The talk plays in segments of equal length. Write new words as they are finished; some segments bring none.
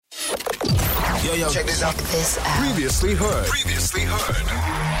Yo. Check this out. Previously heard.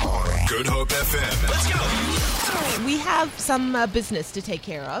 Good Hope FM. Let's go. We have some business to take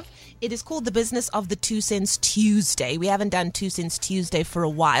care of. It is called the business of the 2 Cents Tuesday. We haven't done 2 Cents Tuesday for a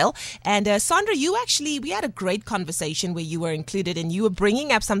while. And Sandra, we had a great conversation where you were included and you were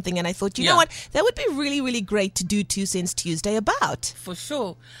bringing up something. And I thought, you know what, that would be really, really great to do 2 Cents Tuesday about. For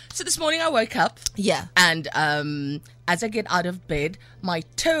sure. So this morning I woke up. Yeah. And as I get out of bed, my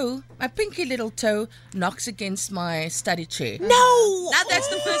pinky little toe knocks against my study chair. No. Now that's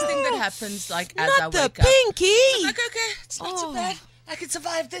the first thing that happens, like, as I Not wake the up. pinky. I'm like, okay, it's not so bad. I can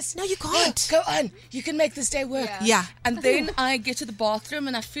survive this. No, you can't. Go on. You can make this day work. Yeah. And then I get to the bathroom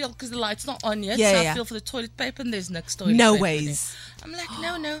and I feel, because the light's not on yet, I feel for the toilet paper and there's next toilet No paper ways. there. I'm like,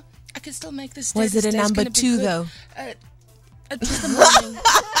 no, I can still make this day. Was it a number 2 though? Just the morning.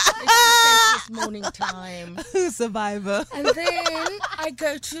 It's just morning time. Survivor. And then I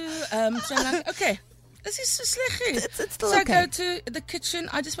go to, so I'm like, okay, this is so sleggy. It's still so okay. I go to the kitchen.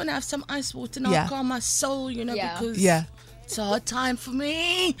 I just want to have some ice water and I'll calm my soul, because it's a hard time for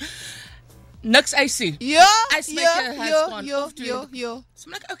me. Nux AC. Ice maker has gone off during So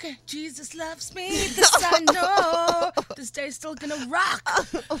I'm like, okay, Jesus loves me. This I know. This day's still going to rock.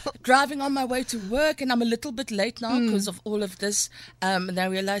 Driving on my way to work, and I'm a little bit late now because of all of this. And I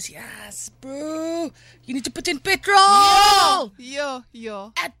realize, yes, bro, you need to put in petrol. Yo.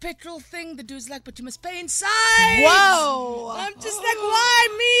 At petrol thing, the dude's like, but you must pay inside. Whoa. I'm just like, why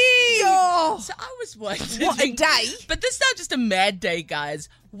me? Yo. So I was wondering. What a day. But this is not just a mad day, guys.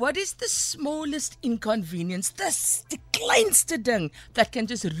 What is the smallest inconvenience, the kleinste ding that can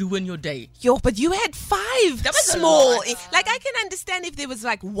just ruin your day? Yo, but you had 5. That was small. a lot. Like, I can understand if there was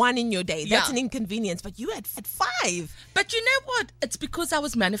like 1 in your day. That's an inconvenience. But you had 5. But you know what? It's because I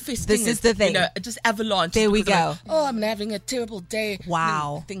was manifesting. This is the thing. Just avalanche. There we go. I'm having a terrible day.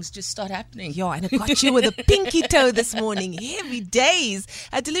 Wow. And things just start happening. Yo, and I got you with a pinky toe this morning. Heavy days.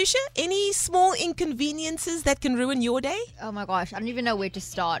 Delucia, any small inconveniences that can ruin your day? Oh my gosh, I don't even know where to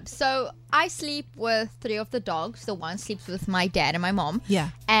start. So I sleep with 3 of the dogs. The one sleeps with my dad and my mom. Yeah.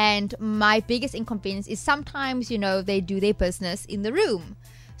 And my biggest inconvenience is sometimes, they do their business in the room.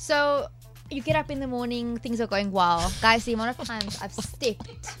 So you get up in the morning, things are going well. Guys, the amount of times I've stepped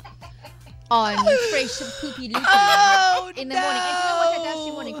on fresh poopy loopy in the morning. And you know what that does to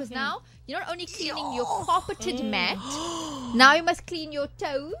your morning? Because now you're not only cleaning your carpeted mat, now you must clean your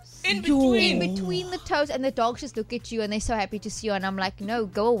toes. In between the toes, and the dogs just look at you and they're so happy to see you, and I'm like, no,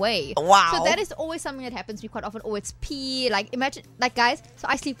 go away. Wow. So that is always something that happens to me quite often. Or it's pee. Like, imagine, like, guys, so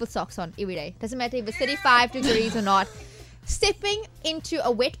I sleep with socks on every day. Doesn't matter if it's 35 degrees or not. Stepping into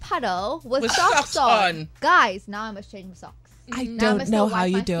a wet puddle with socks on. Guys, now I must change my socks. I don't know how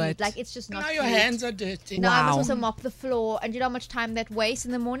you do it. Like, it's just not Now cute. your hands are dirty. Now I must also mop the floor. And you know how much time that wastes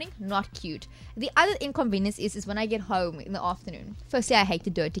in the morning? Not cute. The other inconvenience is when I get home in the afternoon. Firstly, I hate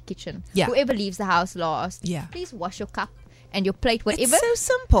the dirty kitchen. Yeah. Whoever leaves the house last, please wash your cup and your plate, whatever. It's so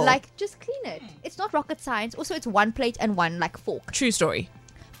simple. Like, just clean it. It's not rocket science. Also, it's 1 plate and 1, fork. True story.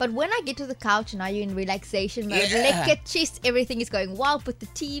 But when I get to the couch and now you're in relaxation mode, lick your chest, everything is going well, put the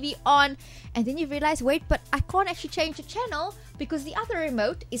TV on, and then you realize, wait, but I can't actually change the channel because the other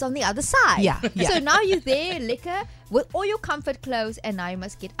remote is on the other side. Yeah. So now you're there, liquor, with all your comfort clothes, and now you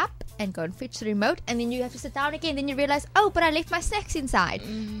must get up and go and fetch the remote, and then you have to sit down again. Then you realize, oh, but I left my snacks inside.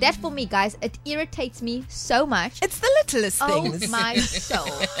 That, for me, guys, it irritates me so much. It's the littlest things. Oh my soul.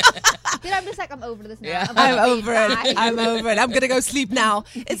 Then I'm just like, I'm over this now. Yeah. I'm over it. I'm going to go sleep now.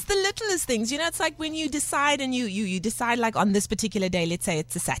 It's the littlest things. It's like when you decide and you decide, like, on this particular day, let's say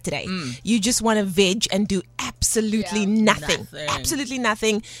it's a Saturday, you just want to veg and do absolutely nothing. Absolutely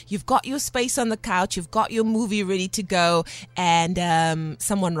nothing. You've got your space on the couch. You've got your movie ready to go, and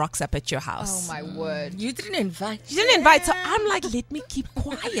someone rocks up at your house. Oh my word. You didn't invite. So I'm like, let me keep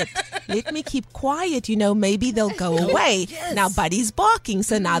quiet. Maybe they'll go away. Now Buddy's barking,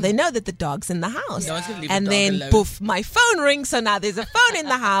 so now they know that the dog's in the house. No one's gonna leave And the dog then alone. poof, my phone rings, so now there's a phone in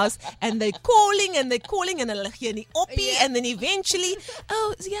the house, and they're calling and they'll hear the oppie, and then eventually,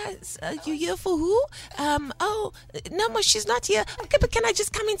 you here for who? No, she's not here. Okay, but can I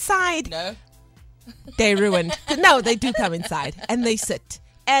just come inside? No. They ruined. No, they do come inside and they sit.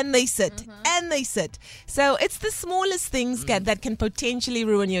 And they sit. So it's the smallest things that can potentially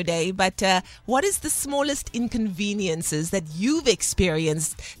ruin your day. But what is the smallest inconveniences that you've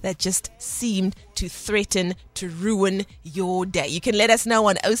experienced that just seemed to threaten to ruin your day? You can let us know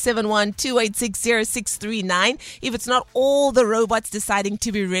on 071-286-0639. If it's not all the robots deciding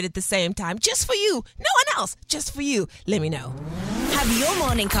to be read at the same time, just for you, no one else, just for you, let me know. Have your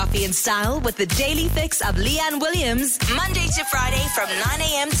morning coffee in style with the Daily Fix of Leanne Williams, Monday to Friday from 9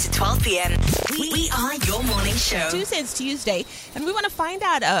 a.m. to 12 p.m. We are your morning show. 2 Cents Tuesday, and we want to find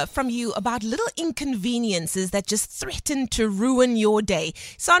out from you about little inconveniences that just threaten to ruin your day.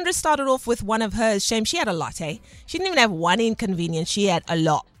 Sandra started off with one of hers. Shame, she had a lot, eh? She didn't even have one inconvenience. She had a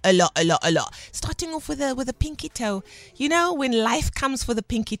lot. Starting off with a pinky toe. You know, when life comes for the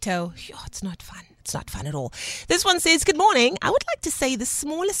pinky toe, it's not fun. It's not fun at all. This one says, good morning. I would like to say the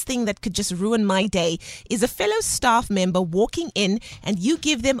smallest thing that could just ruin my day is a fellow staff member walking in and you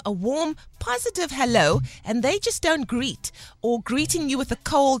give them a warm, positive hello and they just don't greet, or greeting you with a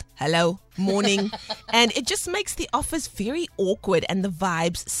cold hello, morning. And it just makes the office very awkward and the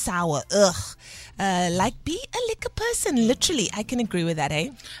vibes sour. Like, be a liquor person. Literally, I can agree with that, eh?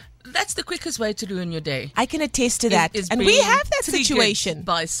 That's the quickest way to ruin your day. I can attest to that. And we have that situation.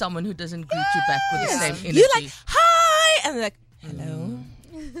 By someone who doesn't greet you back with the same energy. You're like, hi! And they're like, hello.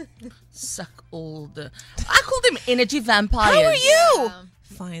 Suck all the... I call them energy vampires. How are you?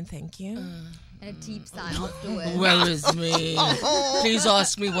 Fine, thank you. And a deep sigh afterwards. Well is me. Please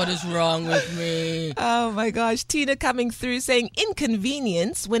ask me what is wrong with me. Oh my gosh. Tina coming through saying,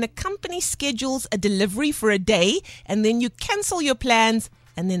 inconvenience when a company schedules a delivery for a day and then you cancel your plans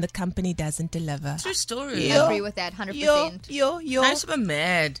and then the company doesn't deliver. True story. I agree with that 100%. I'm super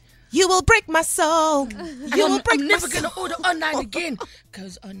mad. You will break my soul. I'm never going to order online again.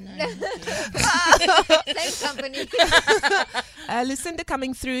 Goes online again. Same company. Lucinda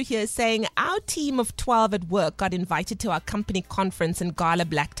coming through here saying, our team of 12 at work got invited to our company conference and gala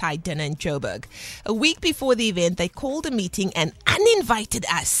black tie dinner in Joburg. A week before the event, they called a meeting and uninvited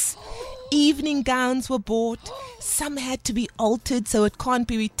us. Evening gowns were bought. Some had to be altered so it can't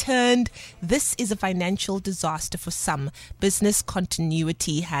be returned. This is a financial disaster for some. Business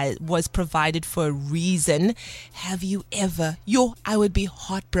continuity was provided for a reason. Have you ever? I would be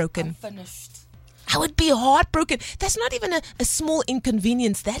heartbroken. I'm finished. I would be heartbroken. That's not even a small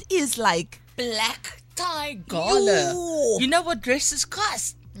inconvenience. That is like black tie gala. You know what dresses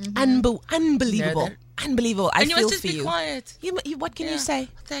cost? Unbelievable. No, unbelievable. I feel for you. Quiet. You what can you say?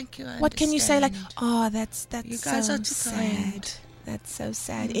 Thank you. What can you say? Like, that's you guys so are too sad. kind. That's so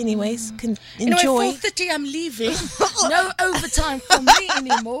sad. Anyways, enjoy. Anyway, 4:30, I'm leaving. No overtime for me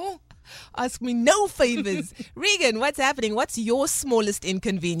anymore. Ask me no favors. Regan, what's happening? What's your smallest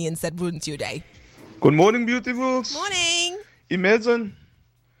inconvenience that ruins your day? Good morning, beautifuls. Morning. Imagine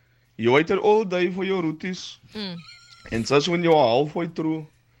you waited all day for your routes, and just when you're halfway through,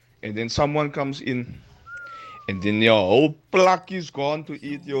 and then someone comes in, and then your whole pluck is gone to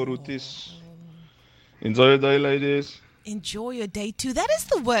eat your routes. Enjoy your day, ladies. Enjoy your day too. That is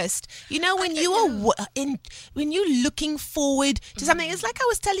the worst. You know, when you are when you're looking forward to something. It's like I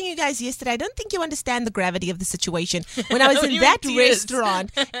was telling you guys yesterday. I don't think you understand the gravity of the situation. When I was in that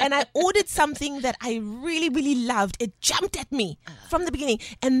restaurant and I ordered something that I really, really loved, it jumped at me from the beginning,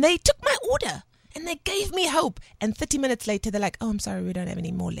 and they took my order and they gave me hope. And 30 minutes later, they're like, "Oh, I'm sorry, we don't have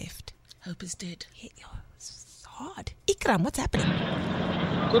any more left." Hope is dead. It's hard. Ikram, what's happening?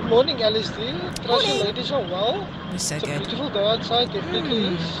 Good morning, LSD. Trust you ladies are well. It's so It's a good. beautiful day outside,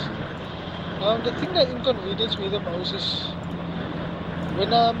 definitely is. The thing that inconveniences me the most is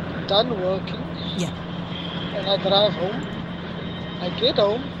when I'm done working and I drive home. I get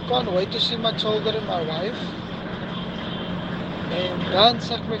home, can't wait to see my children and my wife. And dan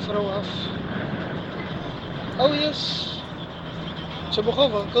sak my vrou af. Oh yes. Sy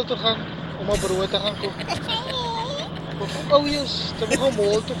begon winkel toe gaan om 'n brood te gaan koop. Oh yes, ze begon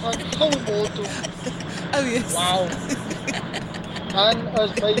mol toe gaan, gauw mol toe. Oh yes. Wauw. En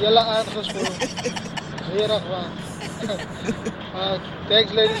is by julle aangespoor. Regtig waar.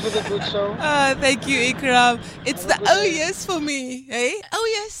 Thanks ladies for the good show. Thank you, Ikram. It's the oh yes for me, hey? Oh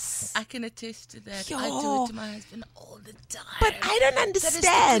yes. I can attest to that. I do it to my husband all the time. But I don't understand.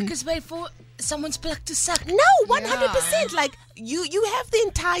 That is the quickest way for someone's plug to suck. No, 100%. Like you have the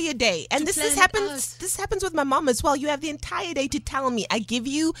entire day, and this happens with my mom as well. You have the entire day to tell me. I give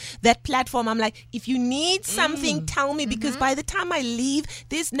you that platform. I'm like, if you need something, tell me, because by the time I leave,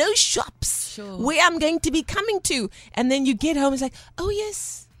 there's no shops where I'm going to be coming to. And then you get home, it's like, oh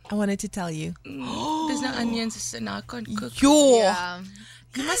yes, I wanted to tell you. There's no onions, and I can't cook.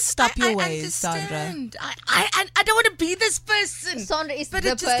 You must stop your ways, Sandra. I don't want to be this person. Sandra is but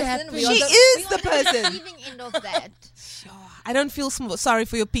the it just person. happened. She is the person. Receiving end of that. I don't feel sorry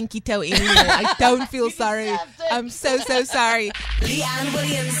for your pinky toe anymore. I don't feel sorry. I'm so sorry. Leanne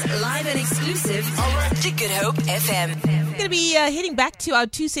Williams, live and exclusive to Good Hope FM. going to be heading back to our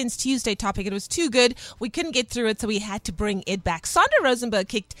 2 Cents Tuesday topic. It was too good. We couldn't get through it, so we had to bring it back. Sandra Rosenberg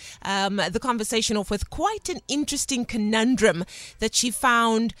kicked the conversation off with quite an interesting conundrum that she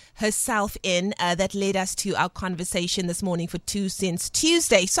found herself in that led us to our conversation this morning for 2 Cents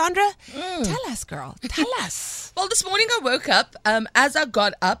Tuesday. Sandra, tell us, girl. Tell us. Well, this morning I woke up. As I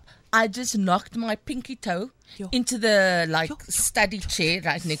got up, I just knocked my pinky toe into the study chair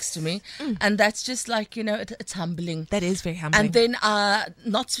right next to me. And that's just it's humbling. That is very humbling. And then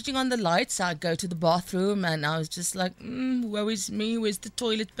not switching on the lights, I go to the bathroom and I was just like, woe is me, where's the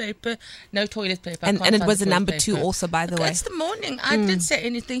toilet paper? No toilet paper. And it was a number 2 also, by the way. It's the morning. I didn't say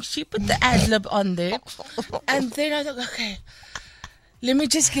anything. She put the ad-lib on there. And then I thought, okay, let me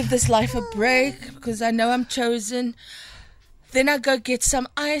just give this life a break because I know I'm chosen. Then I go get some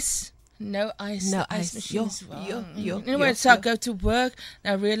ice. No ice. No the ice machine is wrong. Anyway, so I go to work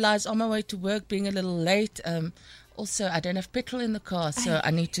and I realize on my way to work being a little late. Also, I don't have petrol in the car, so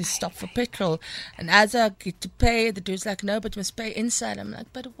I need to stop for petrol. And as I get to pay, the dude's like, no, but you must pay inside. I'm like,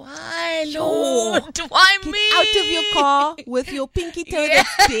 but why, Lord? Why Get me? out of your car with your pinky toe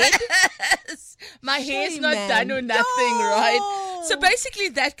that's dead. My hair's not man. done or nothing, right? So basically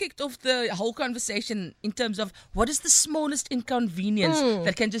that kicked off the whole conversation in terms of what is the smallest inconvenience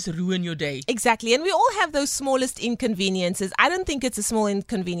that can just ruin your day. Exactly. And we all have those smallest inconveniences. I don't think it's a small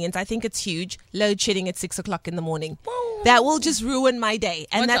inconvenience. I think it's huge. Load shedding at 6 o'clock in the morning. Whoa. That will just ruin my day.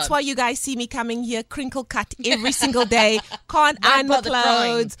 And that's why you guys see me coming here crinkle cut every single day. Can't iron my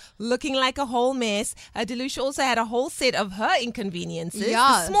clothes. Looking like a whole mess. Delusha also had a whole set of her inconveniences.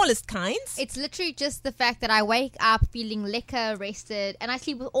 The smallest kinds. It's literally just the fact that I wake up feeling lekker, rested, and I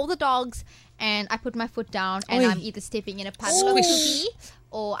sleep with all the dogs, and I put my foot down, and I'm either stepping in a puddle of pee,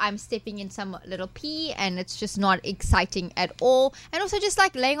 or I'm stepping in some little pee, and it's just not exciting at all. And also just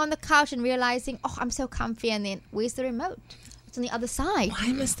like laying on the couch and realizing, oh, I'm so comfy, and then where's the remote? It's on the other side.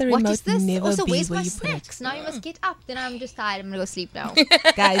 Why must the remote what is this? never also, be where's where my you snacks? put it? Now you must get up. Then I'm just tired. I'm gonna go sleep now.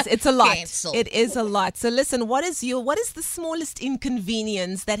 Guys, it's a lot. Cancel. It is a lot. So listen, what is the smallest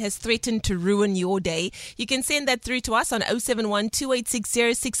inconvenience that has threatened to ruin your day? You can send that through to us on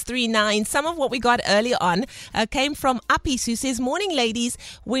 071-286-0639. Some of what we got earlier on came from Apis, who says, morning ladies,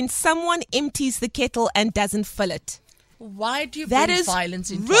 when someone empties the kettle and doesn't fill it. Why do you That bring is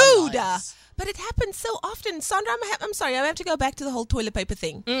violence into rude. our lives? But it happens so often. Sandra, I'm sorry. I have to go back to the whole toilet paper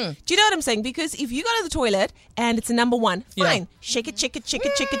thing. Do you know what I'm saying? Because if you go to the toilet and it's a number 1, fine. Shake it, shake it, shake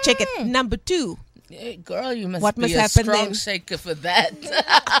it, shake it, shake it. Number 2. Hey, girl, you must What be must a happen strong then? shaker for that.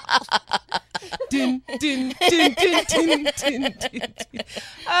 Dun, dun, dun, dun, dun, dun, dun, dun.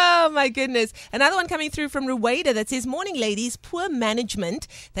 Oh my goodness. Another one coming through from Rueda that says, morning ladies, poor management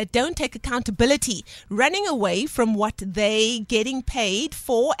that don't take accountability, running away from what they getting paid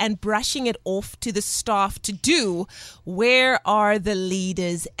for and brushing it off to the staff to do. Where are the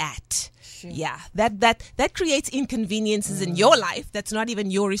leaders at? Yeah, that creates inconveniences in your life. That's not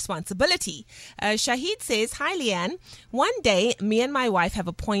even your responsibility. Shahid says, hi, Leanne. One day, me and my wife have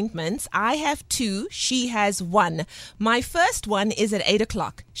appointments. I have 2. She has 1. My first one is at 8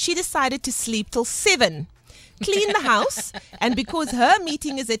 o'clock. She decided to sleep till 7. Clean the house, and because her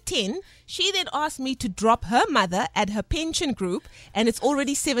meeting is at 10, she then asked me to drop her mother at her pension group, and it's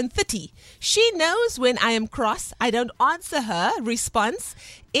already 7:30. She knows when I am cross. I don't answer her response.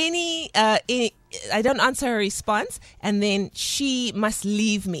 I don't answer her response, and then she must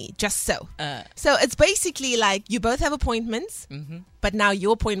leave me just so. So it's basically like you both have appointments, but now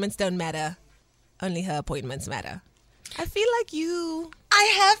your appointments don't matter. Only her appointments matter. I feel like I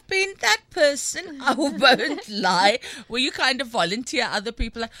have been that person, I won't lie, where you kind of volunteer other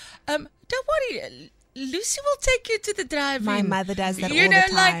people. Don't worry, Lucy will take you to the drive-in. My mother does that all the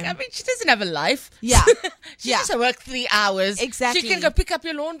time. I mean, she doesn't have a life. Yeah. She just works 3 hours. Exactly. She can go pick up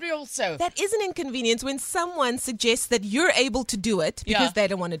your laundry also. That is an inconvenience when someone suggests that you're able to do it because they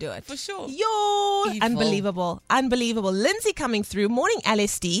don't want to do it. For sure. Yo, Evil. Unbelievable. Lindsay coming through. Morning,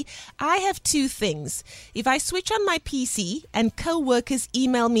 LSD. I have 2 things. If I switch on my PC and co-workers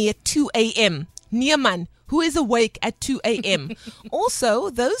email me at 2 a.m., Neeman, who is awake at 2 a.m. Also,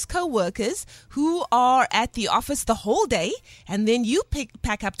 those co-workers who are at the office the whole day and then you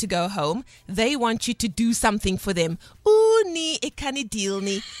pack up to go home, they want you to do something for them. Ooh, nee, ek kan nie deel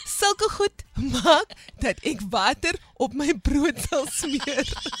nie. Sulke goed maak dat ek water op my brood sal smeer.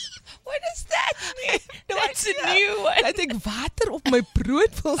 What does that mean? That's a new one. I think water op my brood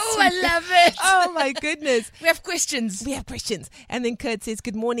will Oh, I love it. Oh, my goodness. We have questions. And then Kurt says,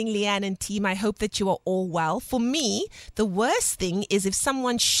 good morning, Leanne and team. I hope that you are all well. For me, the worst thing is if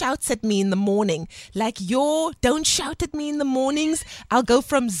someone shouts at me in the morning, like don't shout at me in the mornings. I'll go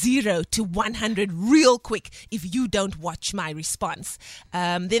from 0 to 100 real quick if you don't watch my response.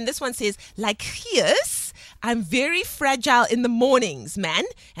 Then this one says, like, here's, I'm very fragile in the mornings, man.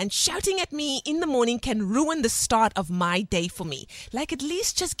 And shouting at me in the morning can ruin the start of my day for me. Like, at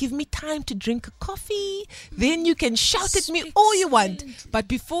least just give me time to drink a coffee. Then you can shout at me all you want. But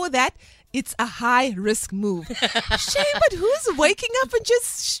before that, it's a high risk move. Shame, but who's waking up and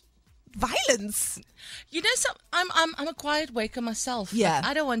just violence? You know, I'm a quiet waker myself. Yeah. Like,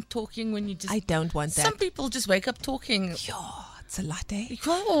 I don't want talking when you just... I don't want that. Some people just wake up talking. It's a lot, eh?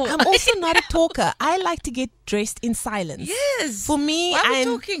 Oh. I'm also not a talker. I like to get dressed in silence. Yes. For me,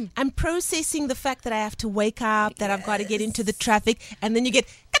 talking? I'm processing the fact that I have to wake up, that I've got to get into the traffic, and then you get...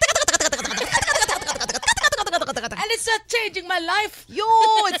 And it's not changing my life.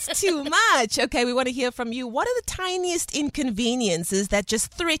 It's too much. Okay, we want to hear from you. What are the tiniest inconveniences that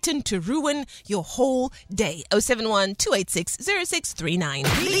just threaten to ruin your whole day? 071-286-0639.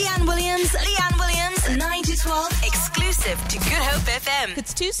 Leanne Williams, 9 to 12, exclusive to Good Hope FM.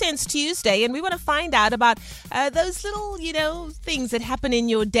 It's 2 Cents Tuesday, and we want to find out about those little, things that happen in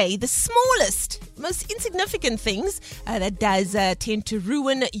your day. The smallest, most insignificant things that does tend to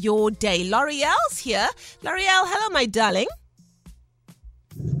ruin your day. L'Oreal's here. L'Oreal, hello, my darling.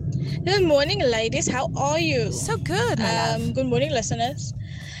 Good morning, ladies. How are you? So good, my love. Good morning, listeners.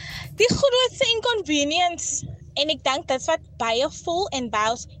 Die grootste inconvenience, en ek dink dit's wat baie voel en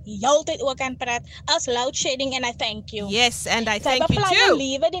bouse heeltyd ook aan praat, as load shedding, and I thank you. Yes, and I thank you beplan too.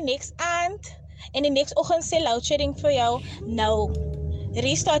 Liewe die next aand en die next oggend sê load shedding vir jou. No.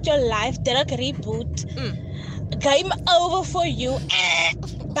 Restart your life, druk reboot. Game over for you.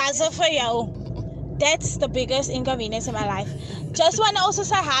 Buzzer for you. That's the biggest inconvenience in my life. Just want to also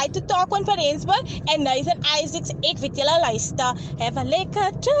say hi to Talk on Rensburg and Nathan Isaacs. Ek weet julle luister. Have a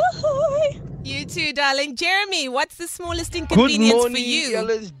lekker day. You too, darling. Jeremy, what's the smallest inconvenience for you? Good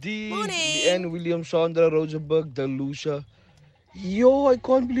morning, LSD. Morning. Leanne Williams, Sandra Rosenberg, Delusha. I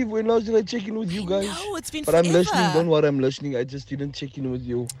can't believe when last did I check in with you guys. No, it's been But forever. I'm listening. Don't worry, I'm listening. I just didn't check in with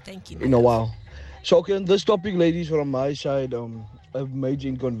you. Thank you. In a while. So, okay, on this topic, ladies, from my side, a major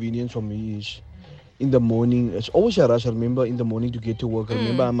inconvenience for me is in the morning. It's always a rush. I remember in the morning to get to work. I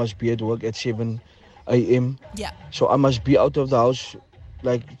remember I must be at work at 7 a.m. Yeah. So I must be out of the house,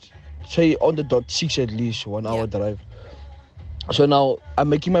 like, say on the dot 6 at least, 1 hour drive. So now I'm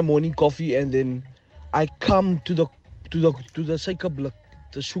making my morning coffee, and then I come to the sugar blick,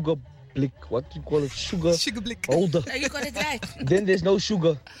 the sugar blick. What do you call it? Sugar blick holder. You got it right. Then there's no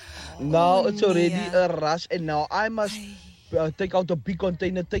sugar. Now it's already a rush, and now I must take out the big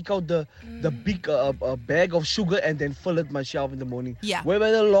container, take out the big bag of sugar, and then fill it myself in the morning. Yeah.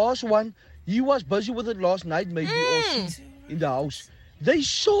 Whereas the last one, he was busy with it last night, maybe, or in the house. They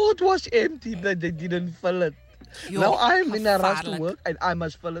saw it was empty, but they didn't fill it. Now I'm in a rush to work, and I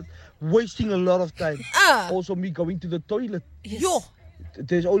must fill it, wasting a lot of time. Also, me going to the toilet. Yes.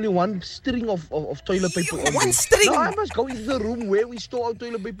 There's only one string of toilet paper. One string. Now I must go into the room where we store our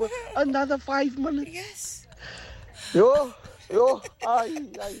toilet paper. Another 5 minutes. Yes.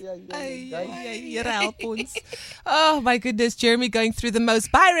 Oh my goodness, Jeremy going through the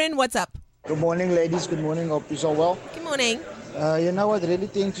most. Byron, what's up? Good morning, ladies. Good morning. Hope you're so well. Good morning. You know what really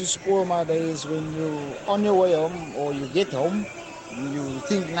tends to spoil my day is when you're on your way home or you get home. You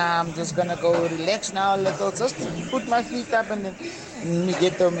think, I'm just going to go relax now a little. Just put my feet up, and then you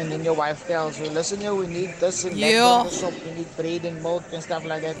get home, and then your wife tells you, listen, we need this and that from the shop. We need bread and milk and stuff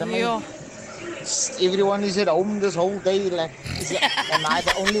like that. I mean, everyone is at home this whole day. Like, am I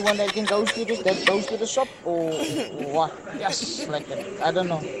the only one that goes to the shop, or what? Yes, like that. I don't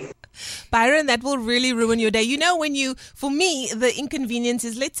know. Byron, that will really ruin your day. For me, the inconvenience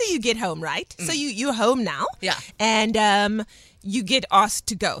is, let's say you get home, right? So you're home now. Yeah. And you get asked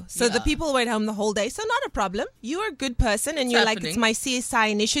to go. So the people went home the whole day. So not a problem. You're a good person, and you're like, it's my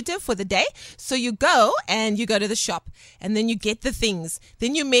CSI initiative for the day. So you go and you go to the shop, and then you get the things.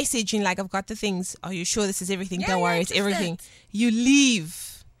 Then you message in like, I've got the things. Are you sure this is everything? Don't worry, it's everything. You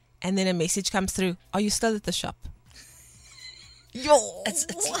leave, and then a message comes through. Are you still at the shop?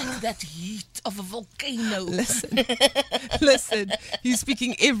 It's like that heat of a volcano. Listen, you're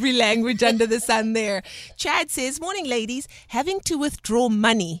speaking every language under the sun there. Chad says, morning ladies, having to withdraw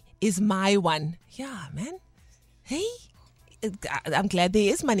money is my one. Yeah, man. Hey, I'm glad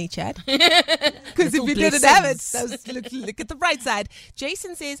there is money, Chad. Because if you didn't have it, look at the bright side.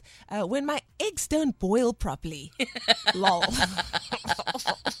 Jason says, when my eggs don't boil properly. Lol.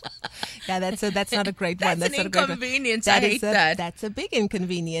 Yeah, that's not a great one. That's an inconvenience. I hate that. That's a big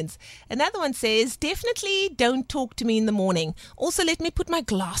inconvenience. Another one says, definitely don't talk to me in the morning. Also, let me put my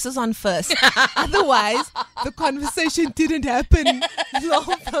glasses on first. Otherwise, the conversation didn't happen. Lol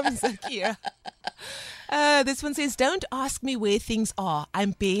from Zakira. This one says, don't ask me where things are.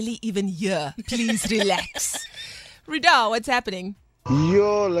 I'm barely even here. Please relax. Rida, what's happening?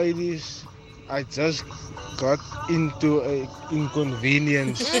 Yo, ladies, I just got into an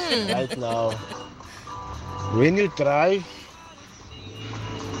inconvenience right now. When you drive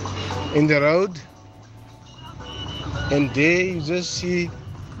in the road and there you just see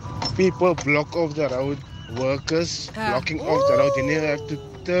people block off the road, workers blocking off the road, and you have to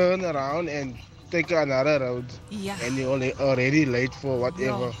turn around and take another road. Yeah. And you're already late for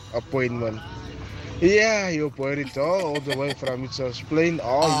whatever appointment. Yeah, you put it all the way from Mitchell's Plain.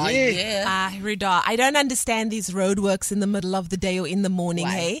 Yeah. Rida, I don't understand these roadworks in the middle of the day or in the morning,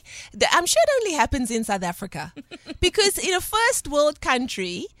 hey? I'm sure it only happens in South Africa. Because in a first world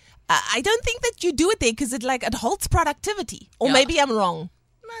country, I don't think that you do it there because it halts productivity. Or maybe I'm wrong.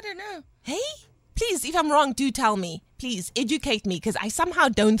 I don't know. Hey? Please, if I'm wrong, do tell me. Please educate me because I somehow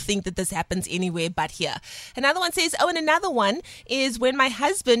don't think that this happens anywhere but here. Another one says, and another one is when my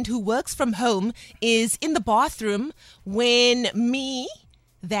husband who works from home is in the bathroom when me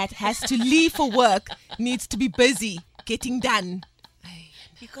that has to leave for work needs to be busy getting done.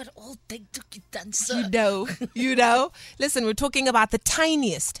 You got all day to get done, sir. You know. Listen, we're talking about the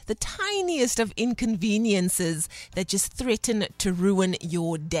tiniest of inconveniences that just threaten to ruin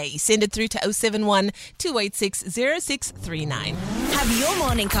your day. Send it through to 071-286-0639. Have your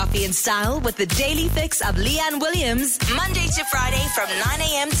morning coffee in style with the Daily Fix of Leanne Williams, Monday to Friday from 9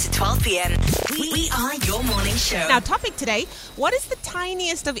 a.m. to 12 p.m. We are your morning show. Now, topic today, what is the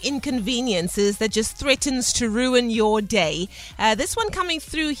tiniest of inconveniences that just threatens to ruin your day? This one coming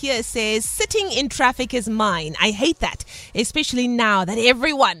through here says, sitting in traffic is mine. I hate that, especially now that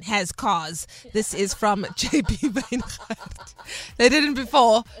everyone has cars. This is from JB Beinhardt. They didn't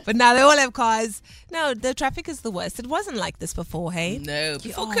before, but now they all have cars. No, the traffic is the worst. It wasn't like this before, hey? No,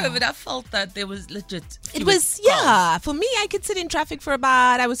 before COVID, I felt that there was legit. It was, yeah. For me, I could sit in traffic for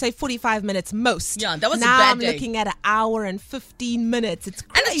about, I would say, 45 minutes most. Yeah, that was now a bad I'm day. looking at an hour and 15 minutes. It's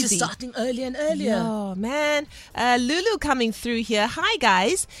crazy. And it's just starting earlier and earlier. Oh, man. Lulu coming through here. Hi,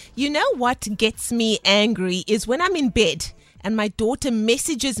 guys. You know what gets me angry is when I'm in bed and my daughter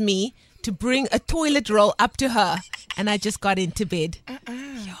messages me to bring a toilet roll up to her and I just got into bed.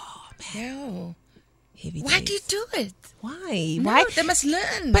 No. Heavy Why days. do you do it? Why? No, Why? they must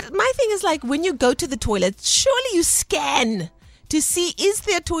learn. But my thing is when you go to the toilet, surely you scan to see, is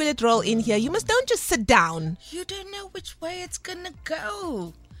there a toilet roll in here? Don't just sit down. You don't know which way it's going to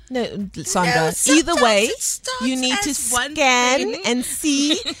go. No, Sandra, either way, you need to scan and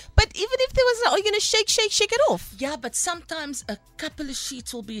see. But even if there was, are you going to shake it off? Yeah, but sometimes a couple of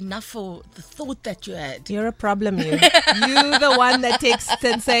sheets will be enough for the thought that you had. You're a problem, you. You the one that texts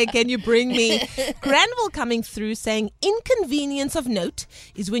and say, can you bring me? Granville coming through saying, inconvenience of note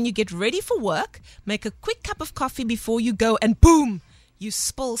is when you get ready for work, make a quick cup of coffee before you go, and boom, you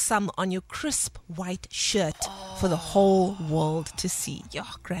spill some on your crisp white shirt for the whole world to see. Yeah,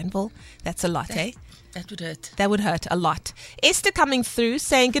 Granville, that's a lot, eh? That would hurt. That would hurt a lot. Esther coming through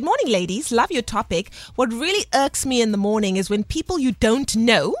saying, good morning, ladies. Love your topic. What really irks me in the morning is when people you don't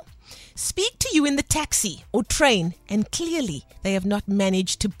know speak to you in the taxi or train and clearly they have not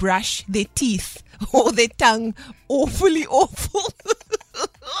managed to brush their teeth or their tongue awfully awful.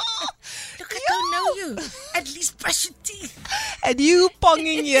 Look, I don't know you. At least brush your teeth. And you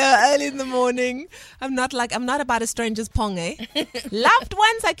ponging here early in the morning. I'm not about a stranger's pong, eh? Loved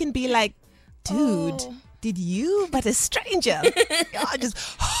ones, I can be like, dude, did you? But a stranger. Yeah, just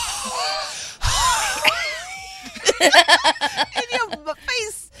in your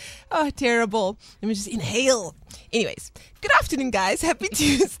face. Oh, terrible. Let me just inhale. Anyways, good afternoon, guys. Happy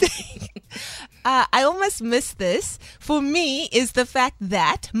Tuesday. I almost missed this. For me, is the fact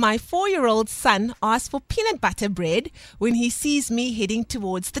that my 4-year-old son asked for peanut butter bread when he sees me heading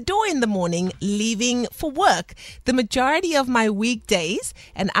towards the door in the morning, leaving for work. The majority of my weekdays,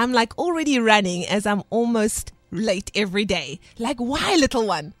 and I'm already running as I'm almost late every day. Why, little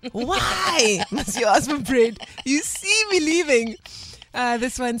one? Why must you ask for bread? You see me leaving.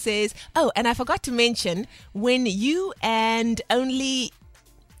 This one says, and I forgot to mention, when you and only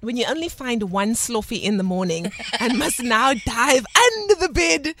when you only find one sloffy in the morning and must now dive under the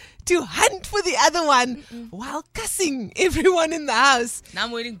bed to hunt for the other one while cussing everyone in the house. Now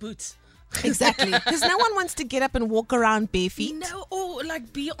I'm wearing boots. Exactly. Because no one wants to get up and walk around bare feet. No, or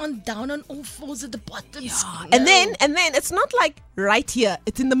like be down on all fours at the bottom. Yeah. No. And then it's not like right here.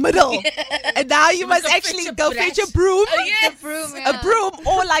 It's in the middle. And now you must actually go fetch a broom. Oh, yes. A broom,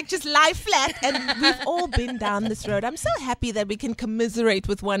 or like just lie flat. And we've all been down this road. I'm so happy that we can commiserate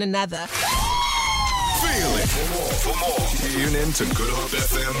with one another. Feel it. For more, tune in to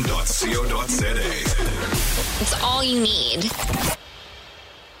goodhopefm.co.za. It's all you need.